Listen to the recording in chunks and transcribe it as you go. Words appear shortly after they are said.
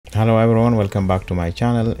Hello everyone, welcome back to my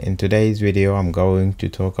channel. In today's video I'm going to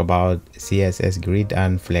talk about CSS Grid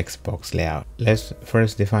and Flexbox layout. Let's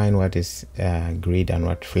first define what is Grid and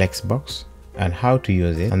what Flexbox and how to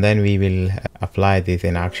use it, and then we will apply this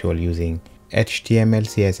in actual using HTML,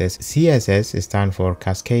 CSS. CSS stands for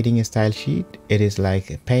Cascading Style Sheet. It is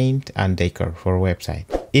like paint and decor for website.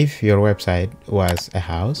 If your website was a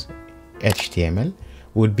house, HTML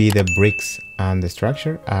would be the bricks and the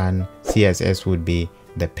structure, and CSS would be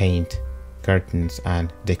the paint, curtains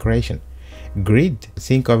and decoration. Grid,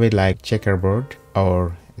 think of it like checkerboard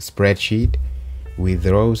or spreadsheet with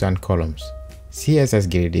rows and columns.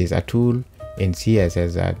 CSS Grid is a tool in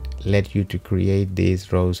CSS that lets you to create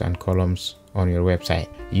these rows and columns on your website.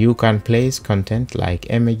 You can place content like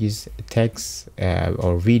images, text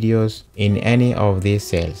or videos in any of these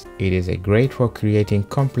cells. It is great for creating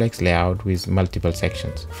complex layout with multiple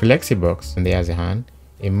sections. Flexbox, on the other hand,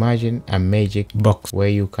 imagine a magic box where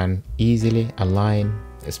you can easily align,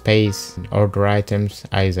 space, order items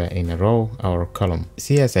either in a row or column.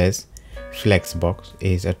 CSS Flexbox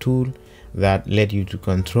is a tool that let you to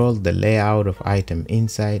control the layout of item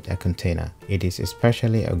inside a container. It is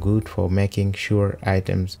especially good for making sure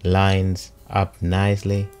items lines up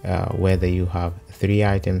nicely, whether you have 3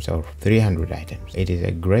 items or 300 items. It is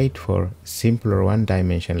great for simpler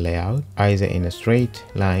one-dimension layout, either in a straight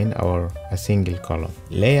line or a single column.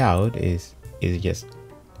 Layout is just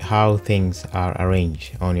how things are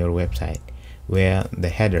arranged on your website, where the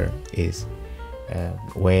header is,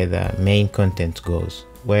 where the main content goes,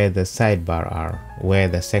 where the sidebar are, where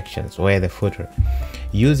the sections, where the footer.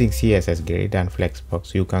 Using CSS Grid and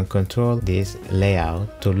Flexbox, you can control this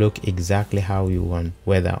layout to look exactly how you want,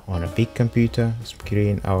 whether on a big computer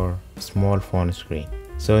screen or small phone screen.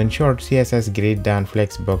 So in short, CSS Grid and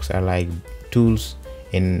Flexbox are like tools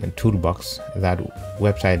in a toolbox that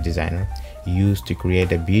website designer use to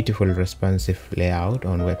create a beautiful responsive layout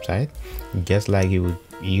on website, just like you would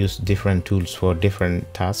use different tools for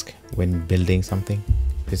different tasks when building something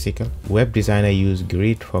physical. Web designer use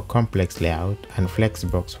Grid for complex layout and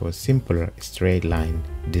Flexbox for simpler straight line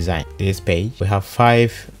design. This page we have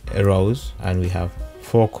 5 rows and we have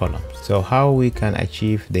 4 columns. So how we can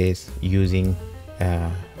achieve this using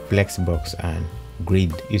Flexbox and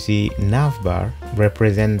Grid? You see, navbar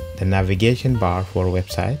represent the navigation bar for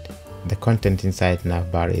website. The content inside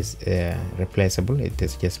navbar is replaceable. It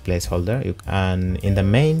is just placeholder. And in the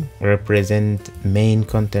main represent main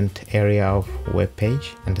content area of web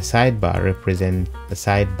page, and the sidebar represent the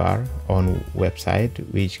sidebar on website,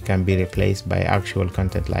 which can be replaced by actual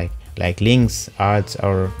content like links, ads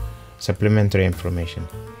or supplementary information.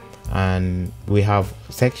 And we have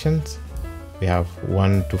sections. We have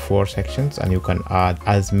 1 to 4 sections, and you can add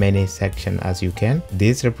as many sections as you can.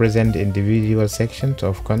 These represent individual sections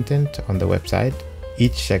of content on the website.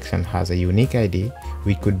 Each section has a unique ID,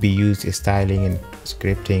 which could be used in styling and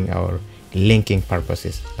scripting or linking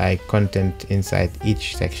purposes, like content inside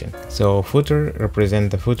each section. So footer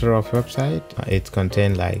represent the footer of website. It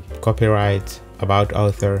contains like copyright, about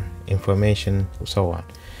author, information, so on.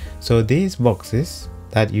 So these boxes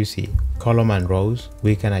that you see, column and rows,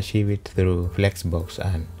 we can achieve it through Flexbox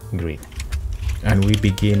and Grid. And we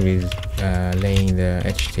begin with laying the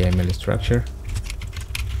HTML structure.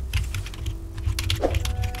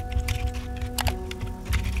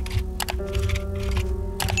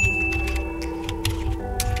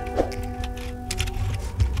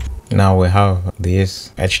 Now we have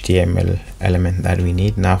this HTML element that we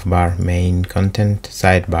need: navbar, main content,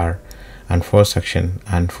 sidebar, and 4 section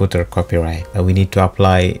and footer copyright. We need to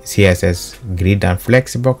apply CSS Grid and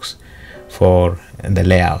Flexbox for the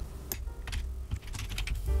layout.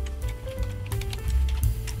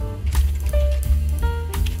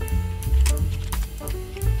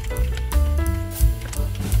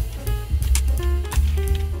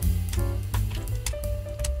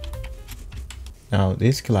 Now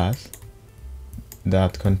this class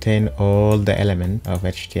that contain all the elements of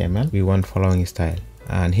HTML, we want following style.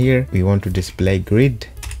 And here we want to display grid,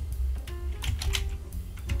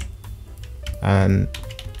 and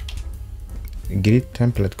grid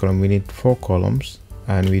template column, we need 4 columns,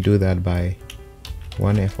 and we do that by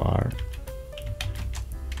 1 FR.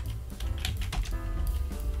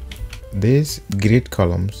 These grid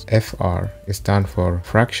columns FR stand for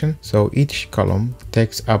fraction, so each column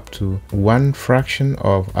takes up to 1 fraction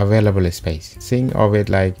of available space. Think of it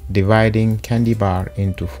like dividing candy bar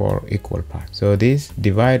into 4 equal parts. So this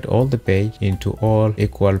divide all the page into all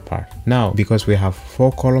equal parts. Now because we have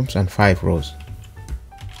 4 columns and 5 rows,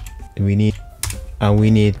 we need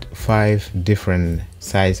 5 different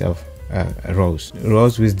size of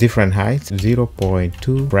rows with different heights: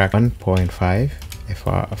 0.2, 1.5,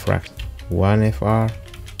 FR fraction 1 FR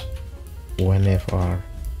 1 FR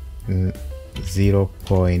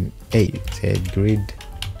 0.8 set grid.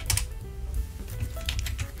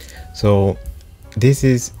 So this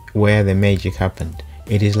is where the magic happened.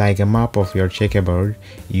 It is like a map of your checkerboard.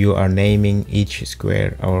 You are naming each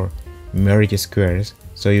square or merge squares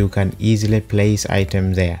so you can easily place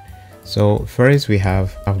items there. So first we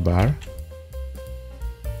have a bar.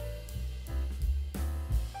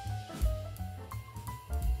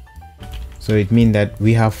 So it means that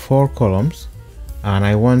we have 4 columns, and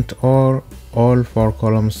I want all 4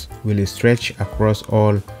 columns will stretch across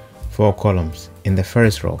all 4 columns in the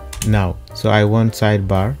first row. Now, so I want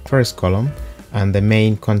sidebar first column, and the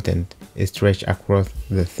main content is stretched across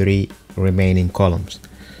the 3 remaining columns.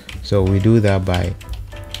 So we do that by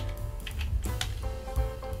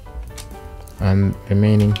and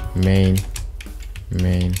remaining main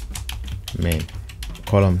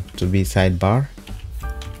column to be sidebar,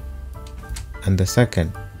 and the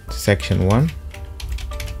second section 1,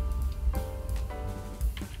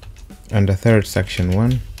 and the third section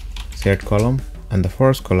 1 third column, and the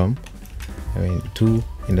first column 2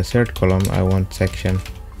 in the third column I want section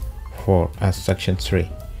 4 as section 3.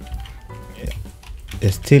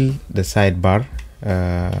 It's still the sidebar.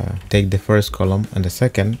 Take the first column and the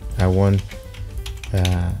second I want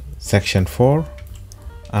section 4,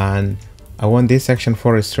 and I want this section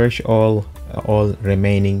 4 to stretch all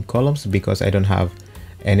remaining columns because I don't have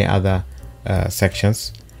any other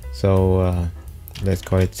sections. So let's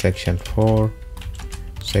call it section 4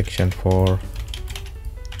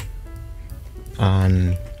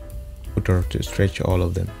 and footer to stretch all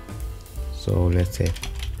of them. So let's say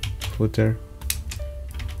footer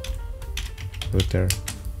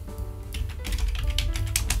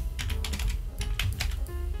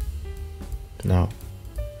now,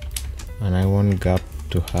 and I want gap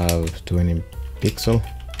to have 20 pixel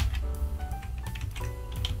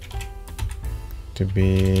to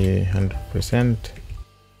be 100%.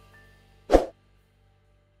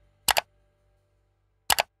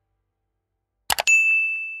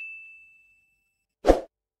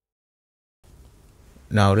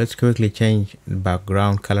 Now let's quickly change the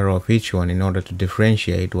background color of each one in order to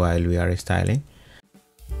differentiate while we are styling.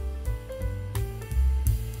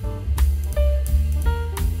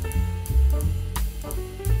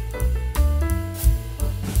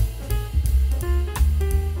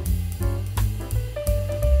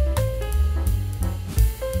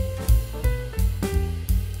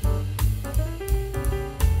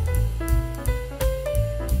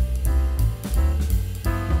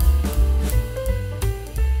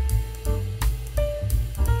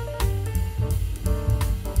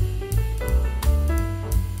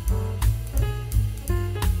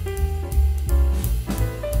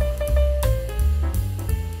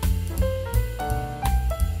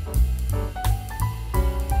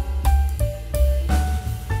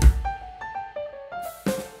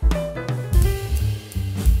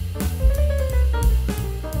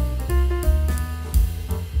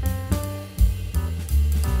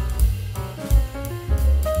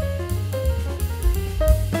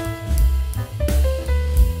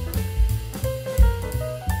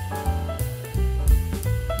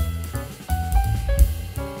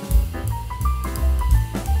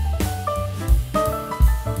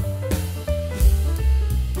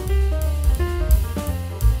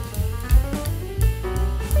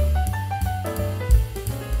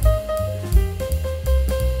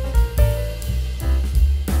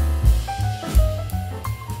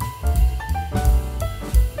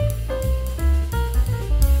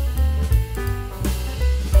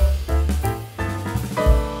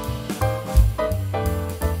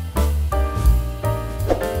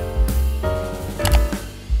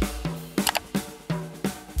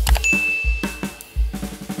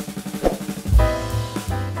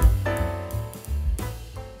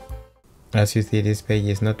 As you see, this page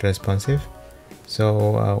is not responsive,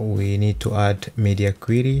 so we need to add media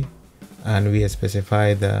query, and we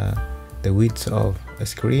specify the width of a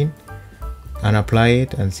screen and apply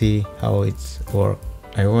it and see how it's work.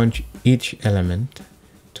 I want each element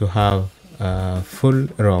to have a full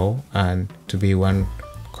row and to be one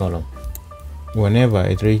column. Whenever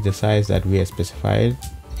it reaches the size that we have specified,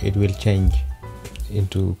 it will change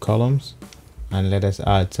into columns, and let us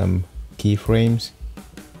add some keyframes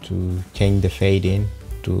to change the fade in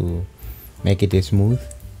to make it smooth.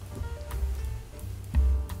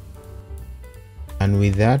 And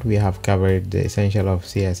with that, we have covered the essential of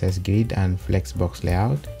CSS Grid and Flexbox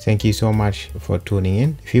layout. Thank you so much for tuning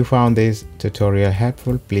in. If you found this tutorial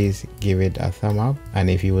helpful, please give it a thumb up, and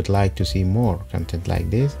if you would like to see more content like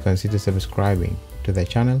this, consider subscribing. to the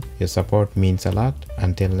channel. Your support means a lot.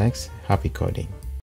 Until next, happy coding.